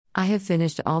I have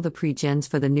finished all the pre-gens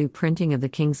for the new printing of the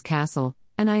King's Castle,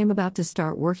 and I am about to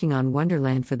start working on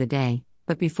Wonderland for the day,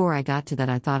 but before I got to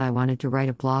that I thought I wanted to write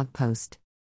a blog post.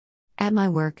 At my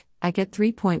work, I get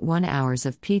 3.1 hours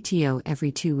of PTO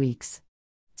every 2 weeks.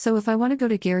 So if I want to go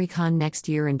to GaryCon next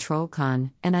year and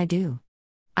TrollCon, and I do,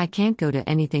 I can't go to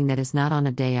anything that is not on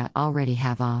a day I already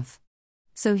have off.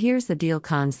 So here's the deal: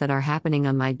 cons that are happening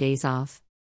on my days off.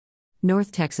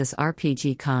 North Texas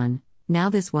RPG Con. Now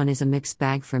this one is a mixed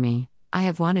bag for me. I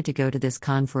have wanted to go to this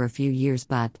con for a few years,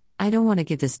 but I don't want to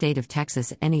give the state of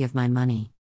Texas any of my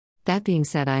money. That being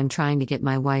said, I am trying to get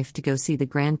my wife to go see the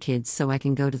grandkids so I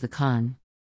can go to the con.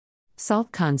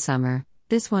 SaltCon Summer.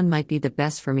 This one might be the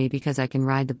best for me because I can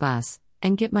ride the bus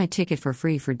and get my ticket for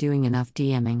free for doing enough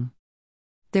DMing.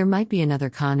 There might be another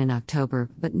con in October,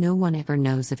 but no one ever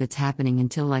knows if it's happening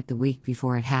until like the week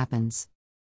before it happens.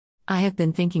 I have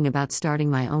been thinking about starting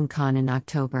my own con in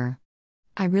October.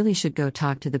 I really should go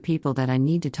talk to the people that I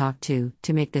need to talk to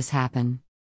make this happen.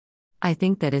 I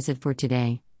think that is it for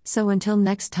today, so until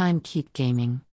next time, keep gaming.